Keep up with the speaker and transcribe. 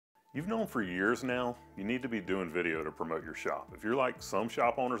You've known for years now, you need to be doing video to promote your shop. If you're like some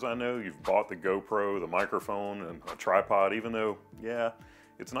shop owners I know, you've bought the GoPro, the microphone, and a tripod, even though, yeah,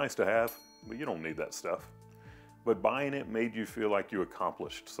 it's nice to have, but you don't need that stuff. But buying it made you feel like you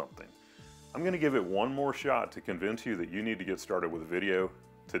accomplished something. I'm gonna give it one more shot to convince you that you need to get started with video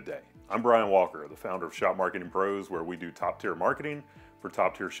today. I'm Brian Walker, the founder of Shop Marketing Pros, where we do top-tier marketing for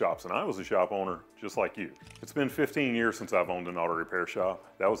top-tier shops, and I was a shop owner just like you. It's been 15 years since I've owned an auto repair shop.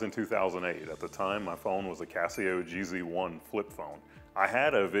 That was in 2008. At the time, my phone was a Casio GZ1 flip phone. I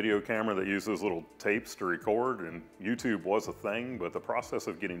had a video camera that used those little tapes to record, and YouTube was a thing, but the process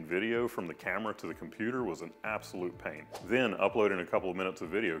of getting video from the camera to the computer was an absolute pain. Then uploading a couple of minutes of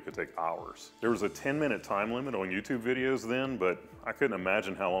video could take hours. There was a 10-minute time limit on YouTube videos then, but I couldn't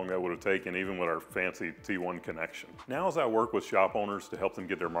imagine how long that would have taken even with our fancy T1 connection. Now as I work with shop owners to help them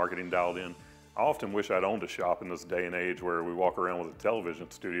get their marketing dialed in, I often wish I'd owned a shop in this day and age where we walk around with a television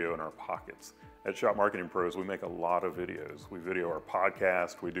studio in our pockets. At Shop Marketing Pros, we make a lot of videos. We video our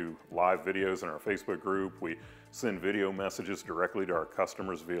podcast, we do live videos in our Facebook group, we send video messages directly to our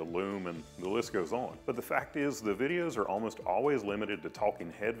customers via Loom, and the list goes on. But the fact is, the videos are almost always limited to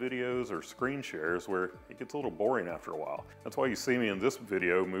talking head videos or screen shares where it gets a little boring after a while. That's why you see me in this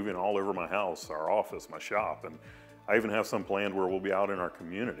video moving all over my house, our office, my shop, and I even have some planned where we'll be out in our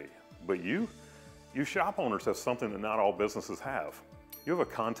community. But you shop owners have something that not all businesses have. You have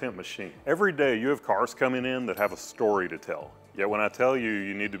a content machine. Every day you have cars coming in that have a story to tell. Yet when I tell you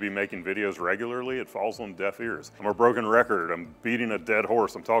you need to be making videos regularly, it falls on deaf ears. I'm a broken record, I'm beating a dead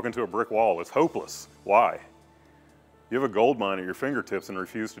horse, I'm talking to a brick wall, it's hopeless. Why? You have a gold mine at your fingertips and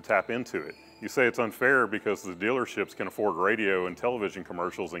refuse to tap into it. You say it's unfair because the dealerships can afford radio and television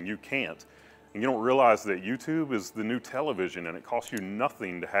commercials and you can't. And you don't realize that YouTube is the new television and it costs you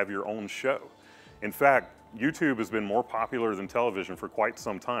nothing to have your own show. In fact, YouTube has been more popular than television for quite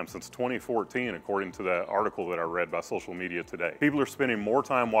some time, since 2014, according to that article that I read by Social Media Today. People are spending more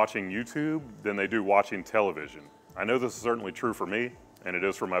time watching YouTube than they do watching television. I know this is certainly true for me, and it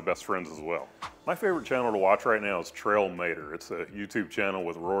is for my best friends as well. My favorite channel to watch right now is Trail Mater. It's a YouTube channel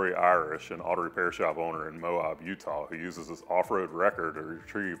with Rory Irish, an auto repair shop owner in Moab, Utah, who uses his off-road wrecker to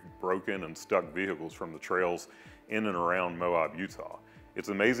retrieve broken and stuck vehicles from the trails in and around Moab, Utah. It's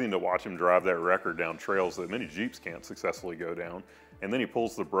amazing to watch him drive that wrecker down trails that many Jeeps can't successfully go down, and then he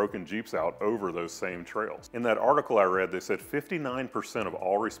pulls the broken Jeeps out over those same trails. In that article I read, they said 59% of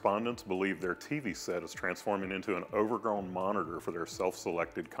all respondents believe their TV set is transforming into an overgrown monitor for their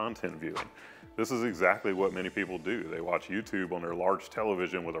self-selected content viewing. This is exactly what many people do. They watch YouTube on their large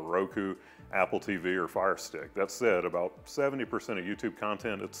television with a Roku, Apple TV, or Fire Stick. That said, about 70% of YouTube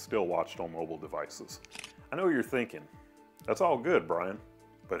content is still watched on mobile devices. I know what you're thinking. That's all good, Brian,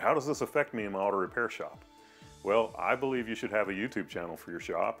 but how does this affect me in my auto repair shop? Well, I believe you should have a YouTube channel for your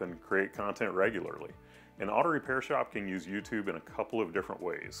shop and create content regularly. An auto repair shop can use YouTube in a couple of different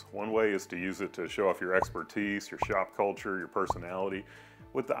ways. One way is to use it to show off your expertise, your shop culture, your personality,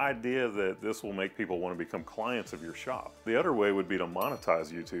 with the idea that this will make people want to become clients of your shop. The other way would be to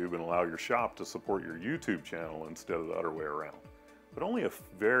monetize YouTube and allow your shop to support your YouTube channel instead of the other way around. But only a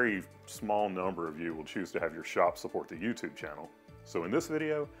very small number of you will choose to have your shop support the YouTube channel. So in this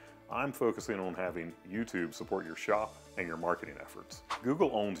video, I'm focusing on having YouTube support your shop and your marketing efforts. Google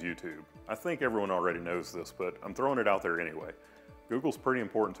owns YouTube. I think everyone already knows this, but I'm throwing it out there anyway. Google's pretty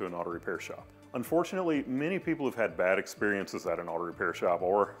important to an auto repair shop. Unfortunately, many people have had bad experiences at an auto repair shop,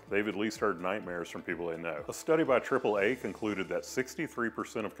 or they've at least heard nightmares from people they know. A study by AAA concluded that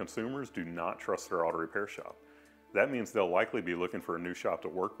 63% of consumers do not trust their auto repair shop. That means they'll likely be looking for a new shop to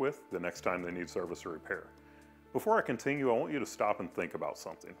work with the next time they need service or repair. Before I continue, I want you to stop and think about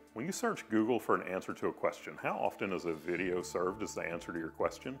something. When you search Google for an answer to a question, how often is a video served as the answer to your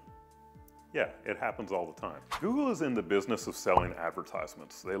question? Yeah, it happens all the time. Google is in the business of selling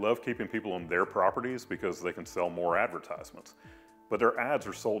advertisements. They love keeping people on their properties because they can sell more advertisements. But their ads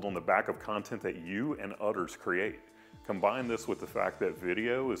are sold on the back of content that you and others create. Combine this with the fact that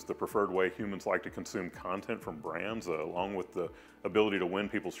video is the preferred way humans like to consume content from brands, along with the ability to win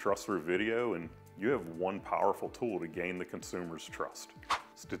people's trust through video, and you have one powerful tool to gain the consumer's trust.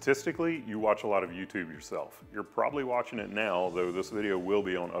 Statistically, you watch a lot of YouTube yourself. You're probably watching it now, though this video will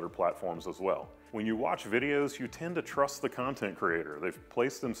be on other platforms as well. When you watch videos, you tend to trust the content creator. They've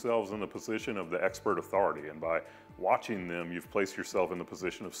placed themselves in the position of the expert authority, and by watching them, you've placed yourself in the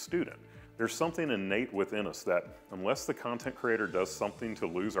position of student. There's something innate within us that, unless the content creator does something to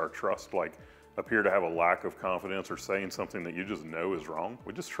lose our trust, like appear to have a lack of confidence or saying something that you just know is wrong,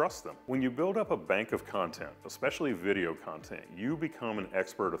 we just trust them. When you build up a bank of content, especially video content, you become an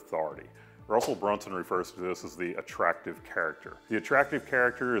expert authority. Russell Brunson refers to this as the attractive character. The attractive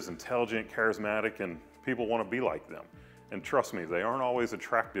character is intelligent, charismatic, and people want to be like them. And trust me, they aren't always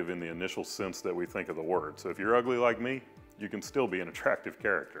attractive in the initial sense that we think of the word. So if you're ugly like me, you can still be an attractive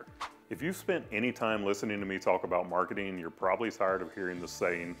character. If you've spent any time listening to me talk about marketing, you're probably tired of hearing the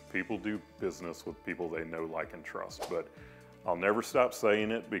saying, people do business with people they know, like, and trust. But I'll never stop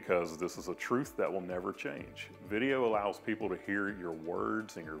saying it because this is a truth that will never change. Video allows people to hear your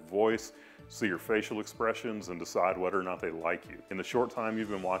words and your voice, see your facial expressions, and decide whether or not they like you. In the short time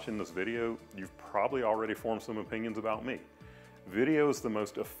you've been watching this video, you've probably already formed some opinions about me. Video is the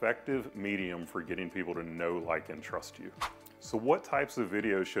most effective medium for getting people to know, like, and trust you. So what types of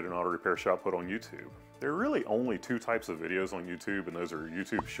videos should an auto repair shop put on YouTube? There are really only two types of videos on YouTube, and those are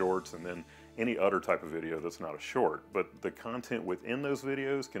YouTube Shorts and then any other type of video that's not a short. But the content within those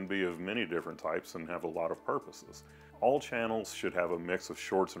videos can be of many different types and have a lot of purposes. All channels should have a mix of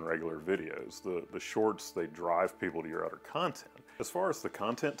shorts and regular videos. The shorts, they drive people to your other content. As far as the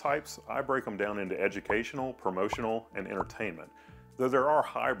content types, I break them down into educational, promotional, and entertainment. Though there are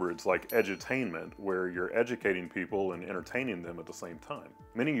hybrids like edutainment, where you're educating people and entertaining them at the same time.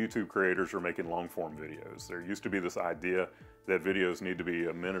 Many YouTube creators are making long-form videos. There used to be this idea that videos need to be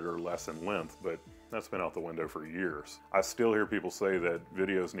a minute or less in length, but that's been out the window for years. I still hear people say that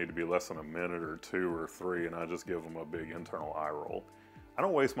videos need to be less than a minute or 2 or 3, and I just give them a big internal eye roll. I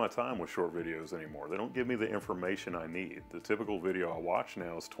don't waste my time with short videos anymore. They don't give me the information I need. The typical video I watch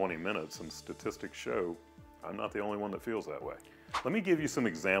now is 20 minutes, and statistics show I'm not the only one that feels that way. Let me give you some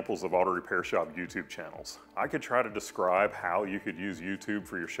examples of auto repair shop YouTube channels. I could try to describe how you could use YouTube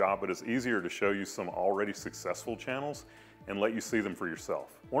for your shop, but it's easier to show you some already successful channels and let you see them for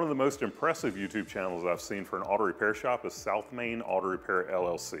yourself. One of the most impressive YouTube channels I've seen for an auto repair shop is South Main Auto Repair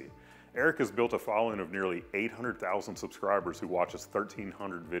LLC. Eric has built a following of nearly 800,000 subscribers who watches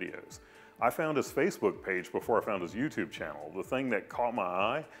 1,300 videos. I found his Facebook page before I found his YouTube channel. The thing that caught my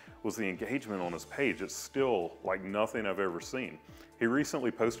eye was the engagement on his page. It's still like nothing I've ever seen. He recently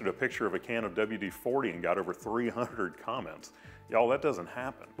posted a picture of a can of WD-40 and got over 300 comments. Y'all, that doesn't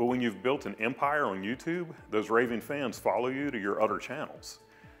happen. But when you've built an empire on YouTube, those raving fans follow you to your other channels.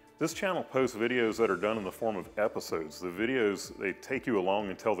 This channel posts videos that are done in the form of episodes. The videos, they take you along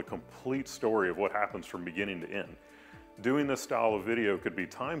and tell the complete story of what happens from beginning to end. Doing this style of video could be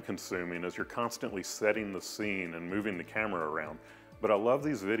time consuming as you're constantly setting the scene and moving the camera around. But I love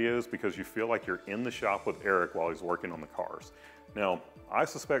these videos because you feel like you're in the shop with Eric while he's working on the cars. Now, I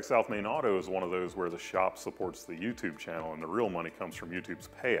suspect South Main Auto is one of those where the shop supports the YouTube channel and the real money comes from YouTube's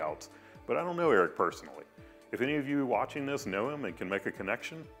payouts, but I don't know Eric personally. If any of you watching this know him and can make a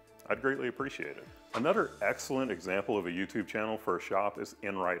connection, I'd greatly appreciate it. Another excellent example of a YouTube channel for a shop is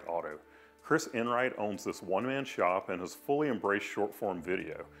Enright Auto. Chris Enright owns this one-man shop and has fully embraced short-form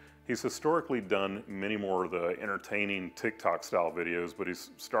video. He's historically done many more of the entertaining TikTok-style videos, but he's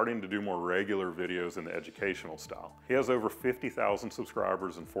starting to do more regular videos in the educational style. He has over 50,000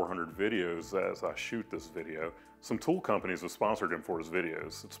 subscribers and 400 videos as I shoot this video. Some tool companies have sponsored him for his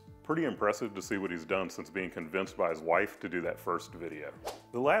videos. It's pretty impressive to see what he's done since being convinced by his wife to do that first video.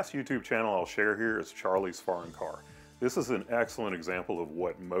 The last YouTube channel I'll share here is Charlie's Foreign Car. This is an excellent example of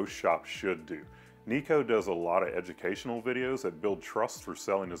what most shops should do. Nico does a lot of educational videos that build trust through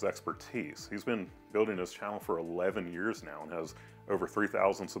selling his expertise. He's been building his channel for 11 years now and has over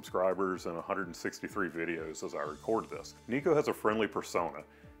 3,000 subscribers and 163 videos as I record this. Nico has a friendly persona.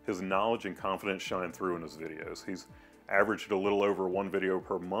 His knowledge and confidence shine through in his videos. He's averaged a little over 1 video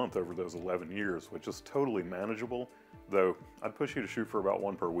per month over those 11 years, which is totally manageable, though I'd push you to shoot for about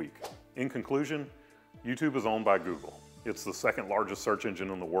 1 per week. In conclusion, YouTube is owned by Google. It's the second largest search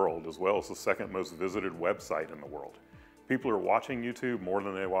engine in the world, as well as the second most visited website in the world. People are watching YouTube more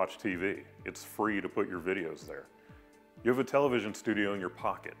than they watch TV. It's free to put your videos there. You have a television studio in your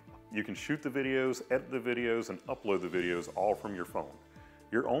pocket. You can shoot the videos, edit the videos, and upload the videos all from your phone.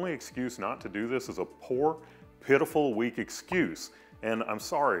 Your only excuse not to do this is a poor, pitiful, weak excuse. And I'm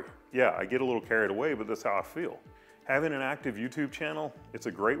sorry, yeah, I get a little carried away, but that's how I feel. Having an active YouTube channel, it's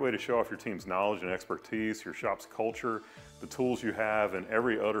a great way to show off your team's knowledge and expertise, your shop's culture, the tools you have, and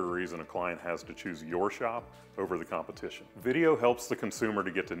every other reason a client has to choose your shop over the competition. Video helps the consumer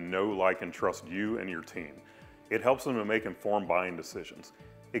to get to know, like, and trust you and your team. It helps them to make informed buying decisions.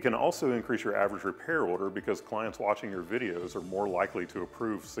 It can also increase your average repair order because clients watching your videos are more likely to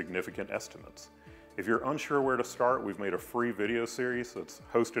approve significant estimates. If you're unsure where to start, we've made a free video series that's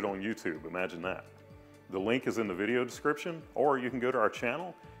hosted on YouTube. Imagine that. The link is in the video description, or you can go to our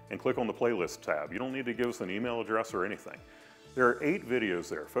channel and click on the playlist tab. You don't need to give us an email address or anything. There are 8 videos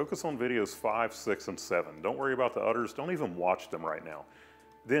there. Focus on videos 5, 6, and 7. Don't worry about the others. Don't even watch them right now.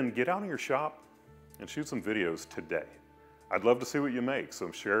 then get out in your shop and shoot some videos today. I'd love to see what you make,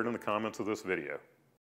 so share it in the comments of this video.